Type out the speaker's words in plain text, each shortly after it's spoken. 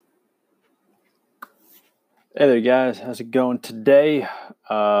Hey there, guys. How's it going today?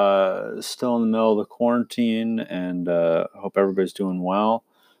 Still in the middle of the quarantine, and hope everybody's doing well.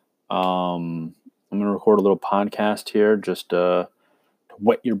 I'm going to record a little podcast here, just to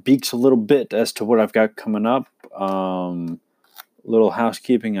wet your beaks a little bit as to what I've got coming up. Little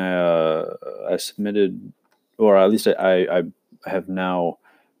housekeeping. I submitted, or at least I have now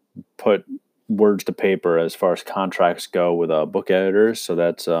put words to paper as far as contracts go with book editors. So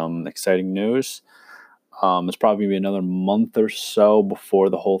that's exciting news. It's probably gonna be another month or so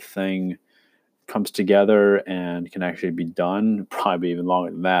before the whole thing comes together and can actually be done. Probably even longer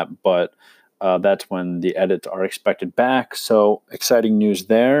than that, but that's when the edits are expected back. So exciting news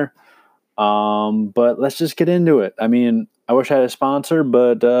there. But let's just get into it. I mean, I wish I had a sponsor,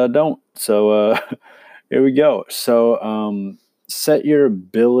 but don't. So here we go. So set your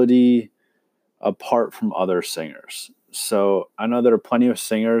ability apart from other singers. So I know there are plenty of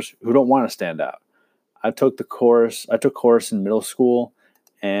singers who don't want to stand out. I took chorus in middle school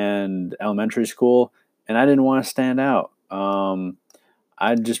and elementary school, and I didn't want to stand out.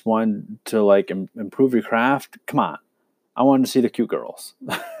 I just wanted to improve your craft. Come on, I wanted to see the cute girls.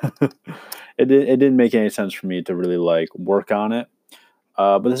 It didn't make any sense for me to really work on it.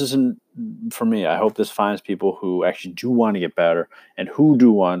 But this isn't for me. I hope this finds people who actually do want to get better and who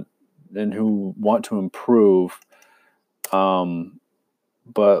want to improve. Um,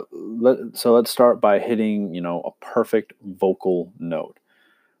 so let's start by hitting, a perfect vocal note.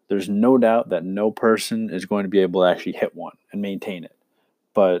 There's no doubt that no person is going to be able to actually hit one and maintain it.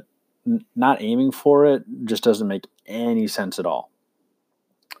 But not aiming for it just doesn't make any sense at all.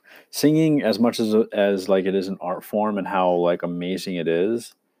 Singing, as much as like it is an art form and how like amazing it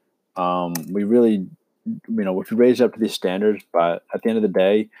is, we really, we should raise it up to these standards. But at the end of the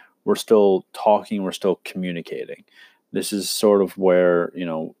day, we're still talking, we're still communicating. This is sort of where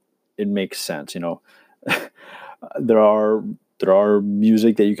it makes sense. There are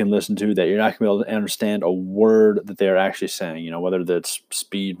music that you can listen to that you're not going to be able to understand a word that they're actually saying. Whether that's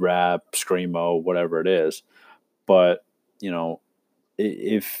speed rap, screamo, whatever it is. But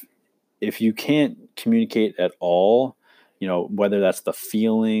if you can't communicate at all, whether that's the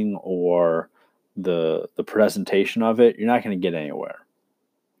feeling or the presentation of it, you're not going to get anywhere.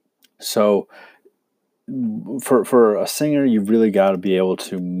 So for a singer, you've really got to be able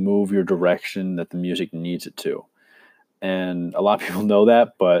to move your direction that the music needs it to. And a lot of people know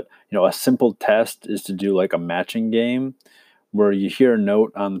that, but a simple test is to do like a matching game where you hear a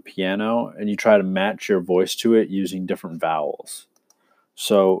note on the piano and you try to match your voice to it using different vowels.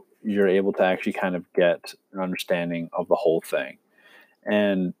 So you're able to actually kind of get an understanding of the whole thing.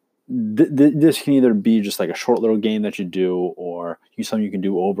 And this can either be just like a short little game that you do, or something you can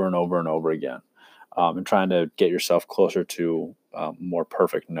do over and over and over again, and trying to get yourself closer to a more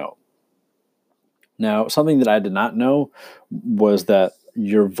perfect note. Now, something that I did not know was that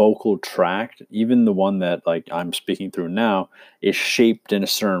your vocal tract, even the one that like I'm speaking through now, is shaped in a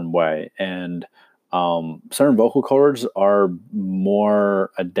certain way, and certain vocal cords are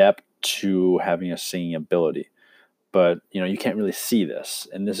more adept to having a singing ability. But you can't really see this,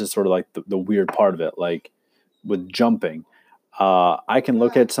 and this is sort of like the weird part of it. Like with jumping, I can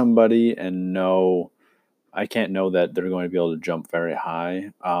look at somebody and know I can't know that they're going to be able to jump very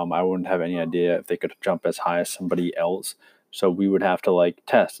high. I wouldn't have any idea if they could jump as high as somebody else. So we would have to like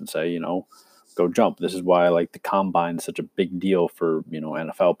test and say, go jump. This is why like the combine is such a big deal for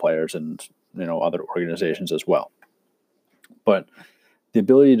NFL players and other organizations as well. But the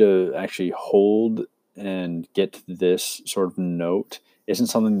ability to actually hold and get to this sort of note isn't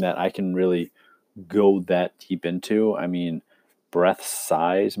something that I can really go that deep into. I mean, breath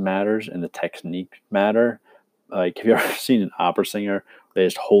size matters and the technique matter. Like, have you ever seen an opera singer? They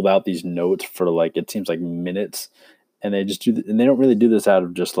just hold out these notes for like it seems like minutes, and they just and they don't really do this out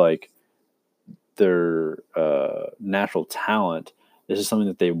of just like their natural talent. This is something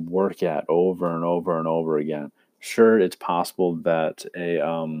that they work at over and over and over again. Sure, it's possible that a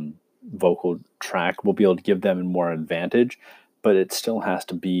vocal track will be able to give them more advantage, but it still has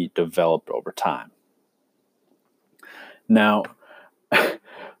to be developed over time. Now,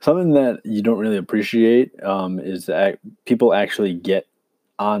 something that you don't really appreciate is that people actually get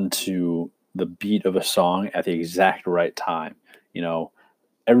onto the beat of a song at the exact right time. You know,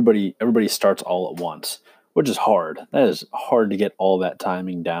 everybody starts all at once, which is hard. That is hard to get all that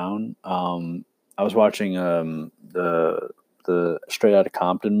timing down. I was watching the Straight Outta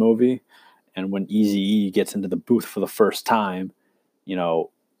Compton movie, and when Eazy-E gets into the booth for the first time, you know,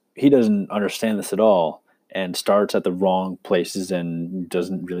 he doesn't understand this at all and starts at the wrong places and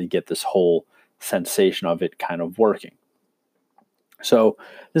doesn't really get this whole sensation of it kind of working. So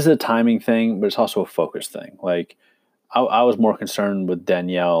this is a timing thing, but it's also a focus thing. Like I was more concerned with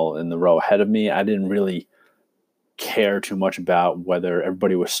Danielle in the row ahead of me. I didn't really care too much about whether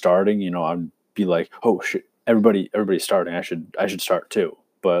everybody was starting. I'd be like, oh shit, everybody's starting. I should start too.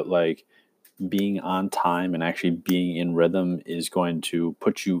 But like being on time and actually being in rhythm is going to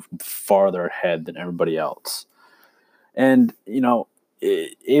put you farther ahead than everybody else. And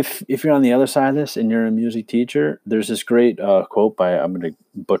if you're on the other side of this and you're a music teacher, there's this great quote by, I'm going to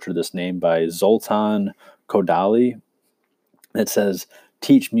butcher this name, by Zoltan Kodaly, that says,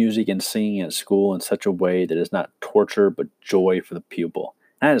 "Teach music and singing at school in such a way that is not torture but joy for the pupil."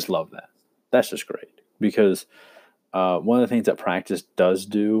 And I just love that. That's just great because one of the things that practice does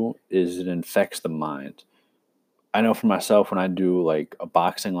do is it infects the mind. I know for myself when I do like a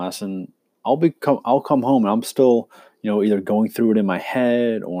boxing lesson, I'll come home and I'm still, either going through it in my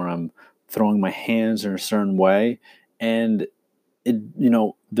head or I'm throwing my hands in a certain way, and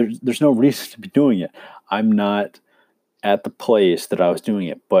there's no reason to be doing it. I'm not at the place that I was doing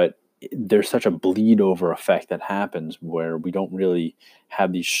it, but there's such a bleed over effect that happens where we don't really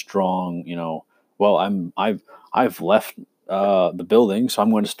have these strong, well, I've left the building, so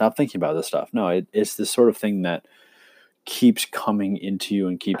I'm going to stop thinking about this stuff. No, it's this sort of thing that keeps coming into you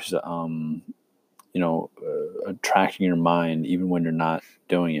and keeps attracting your mind even when you're not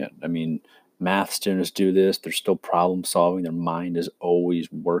doing it. I mean, math students do this. They're still problem solving. Their mind is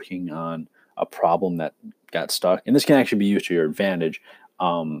always working on a problem that got stuck. And this can actually be used to your advantage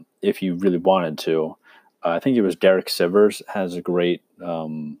if you really wanted to. I think it was Derek Sivers has a great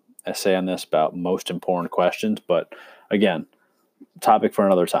essay on this about most important questions. But again, topic for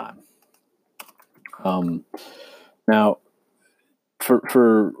another time. Now,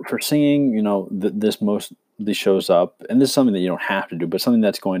 for singing, this mostly shows up, and this is something that you don't have to do, but something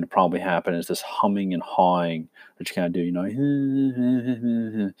that's going to probably happen is this humming and hawing that you kind of do,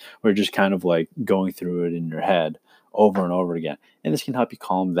 where you're just kind of like going through it in your head over and over again. And this can help you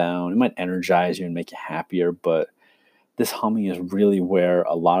calm down. It might energize you and make you happier, but this humming is really where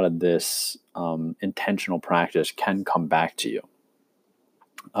a lot of this intentional practice can come back to you.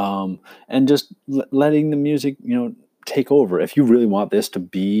 And just letting the music, take over. If you really want this to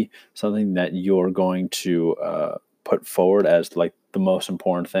be something that you're going to put forward as like the most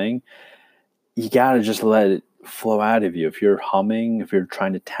important thing, you got to just let it flow out of you. If you're humming, if you're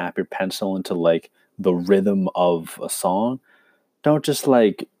trying to tap your pencil into like the rhythm of a song, don't just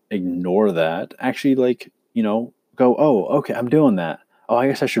like ignore that. Actually, like, go, oh, okay, I'm doing that. Oh, I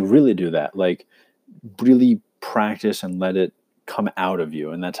guess I should really do that. Like, really practice and let it come out of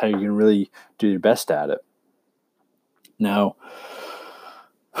you. And that's how you can really do your best at it. Now,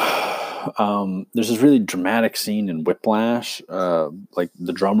 there's this really dramatic scene in Whiplash, like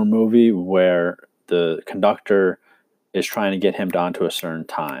the drummer movie, where the conductor is trying to get him down to a certain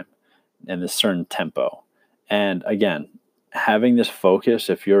time and this certain tempo. And again, having this focus,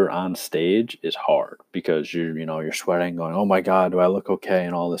 if you're on stage, is hard because you're sweating, going, "Oh my God, do I look okay?"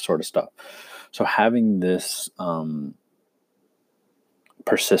 and all this sort of stuff. So having this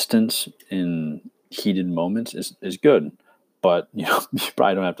persistence in heated moments is good, but you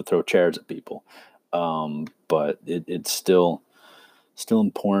probably don't have to throw chairs at people. But it's still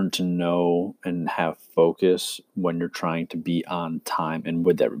important to know and have focus when you're trying to be on time and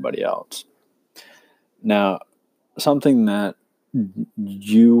with everybody else. Now, something that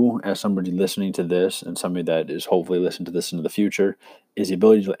you, as somebody listening to this and somebody that is hopefully listening to this into the future, is the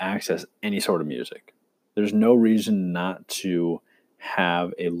ability to access any sort of music. There's no reason not to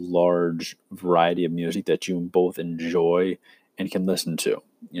have a large variety of music that you both enjoy and can listen to.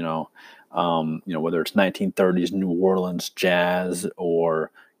 Whether it's 1930s New Orleans jazz or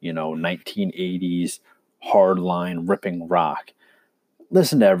 1980s hardline ripping rock.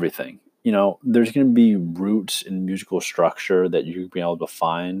 Listen to everything. There's going to be roots in musical structure that you'll be able to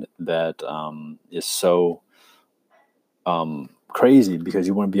find that is so crazy because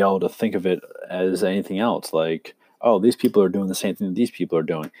you wouldn't be able to think of it as anything else. Like, oh, these people are doing the same thing that these people are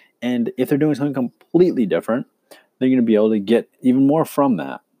doing. And if they're doing something completely different, they're going to be able to get even more from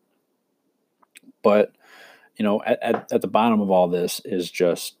that. But, at the bottom of all this is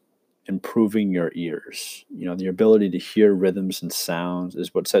just improving your ears. The ability to hear rhythms and sounds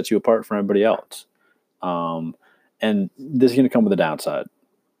is what sets you apart from everybody else. And this is going to come with a downside.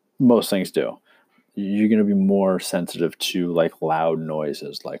 Most things do. You're going to be more sensitive to like loud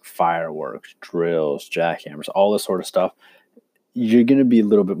noises like fireworks, drills, jackhammers, all this sort of stuff. You're going to be a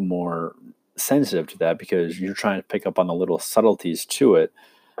little bit more sensitive to that because you're trying to pick up on the little subtleties to it.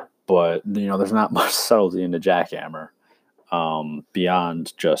 But, there's not much subtlety in the jackhammer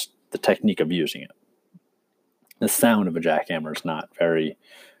beyond just the technique of using it. The sound of a jackhammer is not very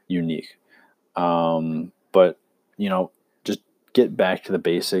unique. But, just get back to the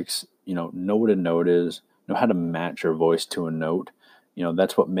basics, know what a note is, know how to match your voice to a note.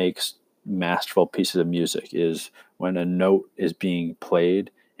 That's what makes masterful pieces of music is when a note is being played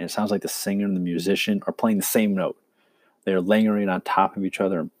and it sounds like the singer and the musician are playing the same note. They're layering on top of each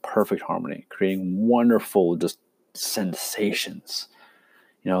other in perfect harmony, creating wonderful just sensations.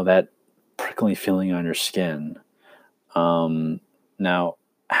 That prickly feeling on your skin. Now,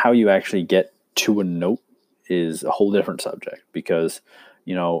 how you actually get to a note is a whole different subject because,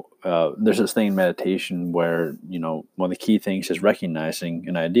 there's this thing in meditation where, one of the key things is recognizing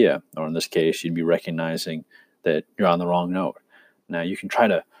an idea, or in this case, you'd be recognizing that you're on the wrong note. Now, you can try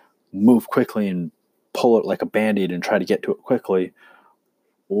to move quickly and pull it like a Band-Aid and try to get to it quickly,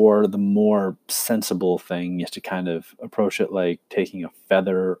 or the more sensible thing is to kind of approach it like taking a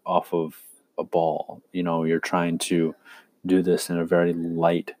feather off of a ball. You're trying to do this in a very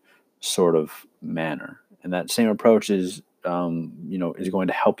light sort of manner. And that same approach is going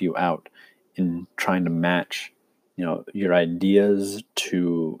to help you out in trying to match, your ideas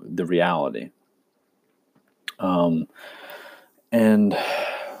to the reality. And,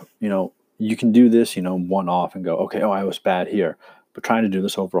 you can do this, one off and go, okay, I was bad here. But trying to do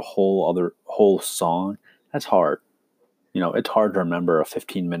this over a whole song, that's hard. It's hard to remember a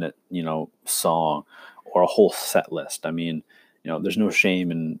 15-minute, song or a whole set list. I mean, there's no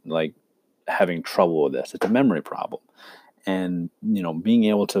shame in like having trouble with this. It's a memory problem. And, being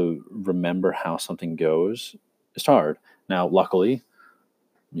able to remember how something goes is hard. Now, luckily,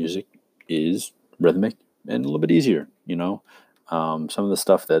 music is rhythmic and a little bit easier, some of the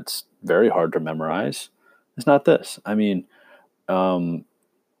stuff that's very hard to memorize is not this. I mean,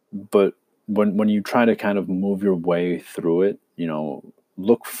 but when you try to kind of move your way through it,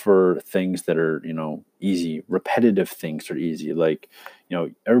 look for things that are, easy, repetitive things are easy. Like,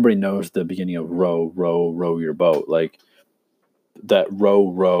 everybody knows the beginning of row, row, row your boat. Like that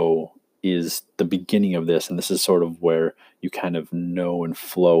row, row is the beginning of this. And this is sort of where you kind of know and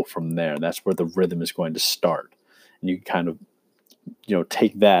flow from there. That's where the rhythm is going to start. And you can kind of,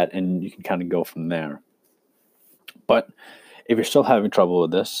 take that and you can kind of go from there. But if you're still having trouble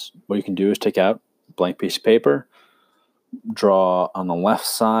with this, what you can do is take out a blank piece of paper, draw on the left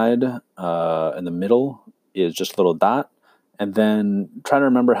side, in the middle is just a little dot, and then try to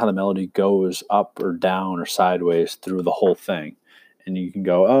remember how the melody goes up or down or sideways through the whole thing. And you can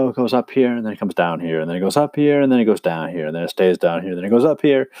go, it goes up here, and then it comes down here, and then it goes up here, and then it goes down here, and then it stays down here, then it goes up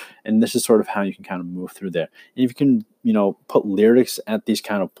here. And this is sort of how you can kind of move through there. And if you can, put lyrics at these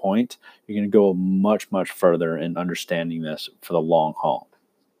kind of points, you're going to go much, much further in understanding this for the long haul.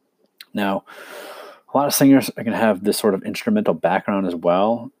 Now, a lot of singers are going to have this sort of instrumental background as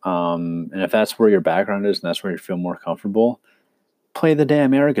well. And if that's where your background is and that's where you feel more comfortable, play the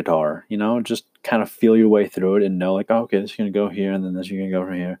damn air guitar, just kind of feel your way through it and know like, okay, this is going to go here and then this is going to go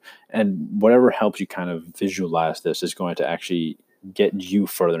from here. And whatever helps you kind of visualize this is going to actually get you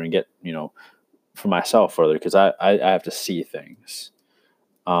further and get, for myself further, because I have to see things.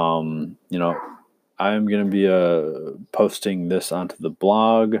 I'm going to be posting this onto the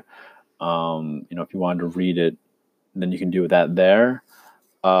blog. If you wanted to read it, then you can do that there.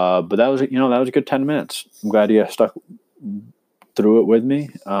 But that was a good 10 minutes. I'm glad you stuck through it with me.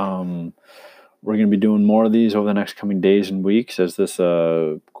 We're going to be doing more of these over the next coming days and weeks as this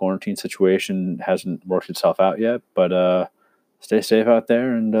quarantine situation hasn't worked itself out yet. But stay safe out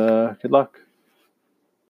there and good luck.